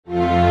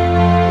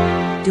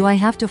Do I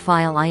have to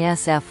file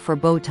ISF for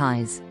bow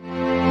ties?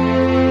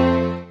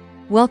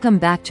 Welcome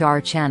back to our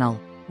channel,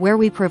 where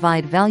we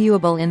provide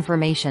valuable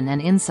information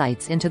and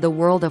insights into the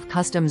world of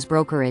customs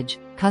brokerage,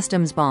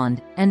 customs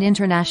bond, and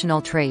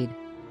international trade.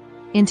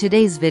 In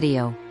today's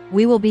video,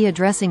 we will be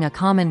addressing a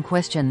common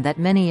question that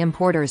many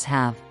importers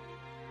have.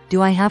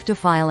 Do I have to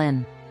file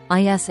an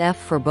ISF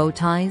for bow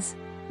ties?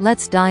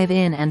 Let's dive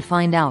in and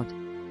find out.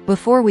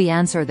 Before we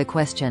answer the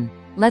question,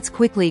 let's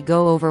quickly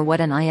go over what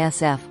an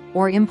ISF,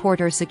 or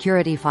Importer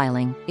Security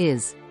Filing,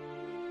 is.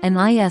 An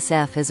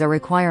ISF is a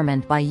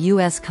requirement by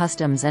U.S.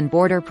 Customs and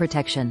Border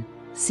Protection,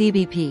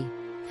 CBP,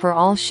 for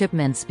all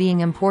shipments being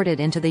imported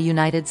into the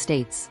United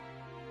States.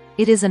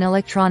 It is an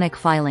electronic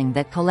filing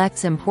that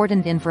collects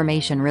important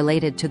information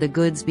related to the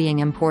goods being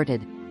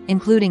imported,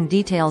 including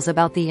details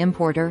about the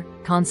importer,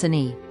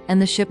 consignee, and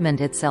the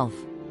shipment itself.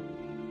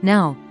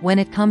 Now, when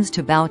it comes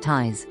to bow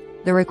ties,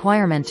 the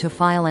requirement to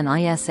file an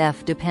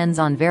ISF depends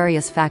on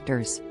various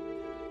factors.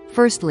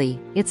 Firstly,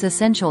 it's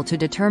essential to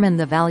determine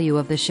the value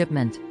of the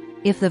shipment.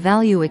 If the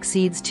value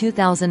exceeds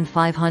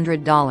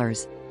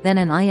 $2,500, then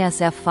an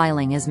ISF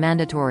filing is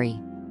mandatory.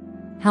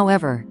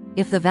 However,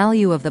 if the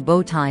value of the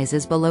bow ties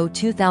is below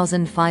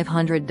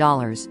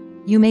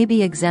 $2,500, you may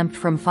be exempt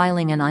from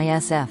filing an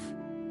ISF.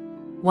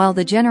 While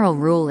the general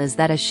rule is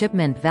that a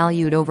shipment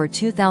valued over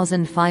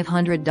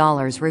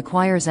 $2,500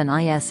 requires an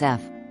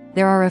ISF,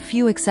 there are a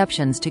few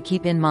exceptions to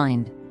keep in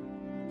mind.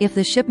 If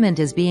the shipment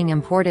is being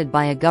imported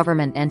by a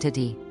government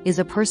entity, is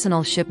a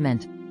personal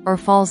shipment, or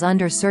falls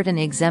under certain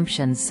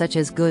exemptions such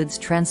as goods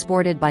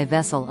transported by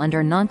vessel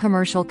under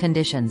non-commercial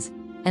conditions,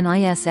 an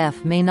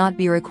ISF may not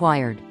be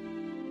required.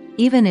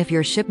 Even if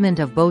your shipment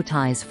of bow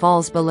ties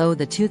falls below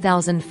the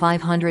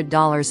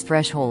 $2,500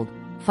 threshold,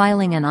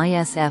 filing an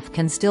ISF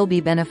can still be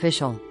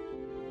beneficial.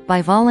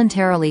 By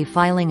voluntarily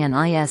filing an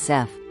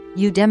ISF,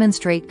 you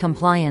demonstrate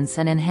compliance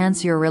and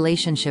enhance your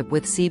relationship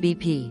with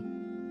CBP.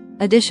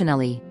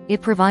 Additionally,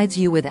 it provides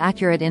you with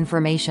accurate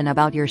information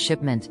about your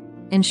shipment,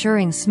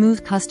 ensuring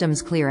smooth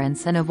customs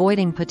clearance and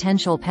avoiding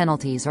potential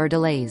penalties or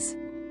delays.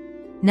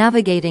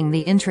 Navigating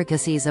the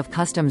intricacies of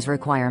customs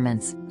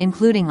requirements,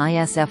 including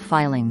ISF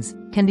filings,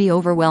 can be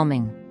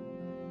overwhelming.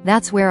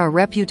 That's where a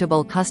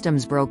reputable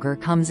customs broker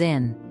comes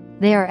in.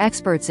 They are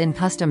experts in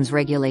customs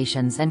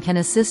regulations and can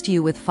assist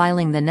you with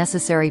filing the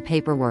necessary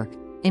paperwork,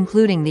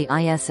 including the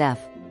ISF,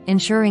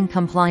 ensuring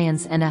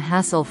compliance and a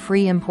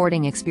hassle-free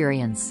importing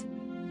experience.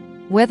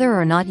 Whether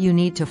or not you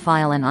need to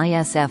file an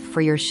ISF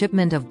for your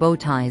shipment of bow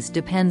ties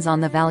depends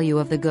on the value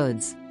of the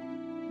goods.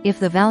 If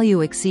the value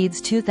exceeds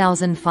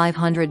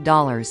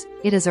 $2,500,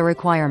 it is a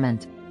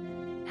requirement.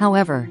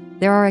 However,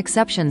 there are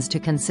exceptions to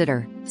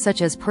consider,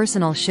 such as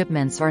personal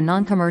shipments or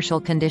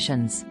non-commercial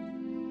conditions.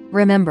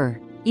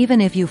 Remember,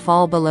 even if you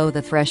fall below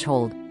the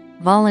threshold,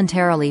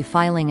 voluntarily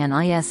filing an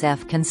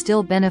ISF can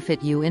still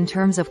benefit you in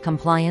terms of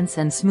compliance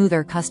and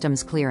smoother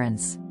customs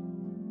clearance.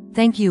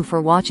 Thank you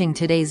for watching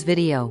today's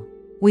video.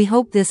 We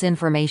hope this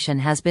information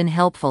has been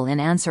helpful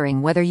in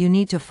answering whether you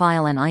need to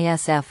file an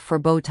ISF for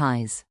bow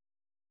ties.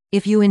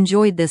 If you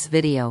enjoyed this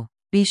video,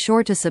 be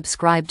sure to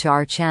subscribe to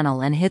our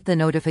channel and hit the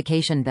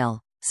notification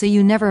bell, so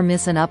you never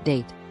miss an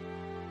update.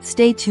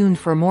 Stay tuned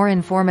for more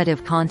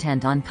informative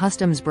content on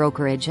customs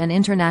brokerage and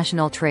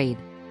international trade.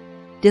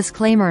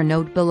 Disclaimer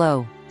note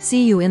below.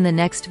 See you in the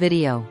next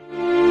video.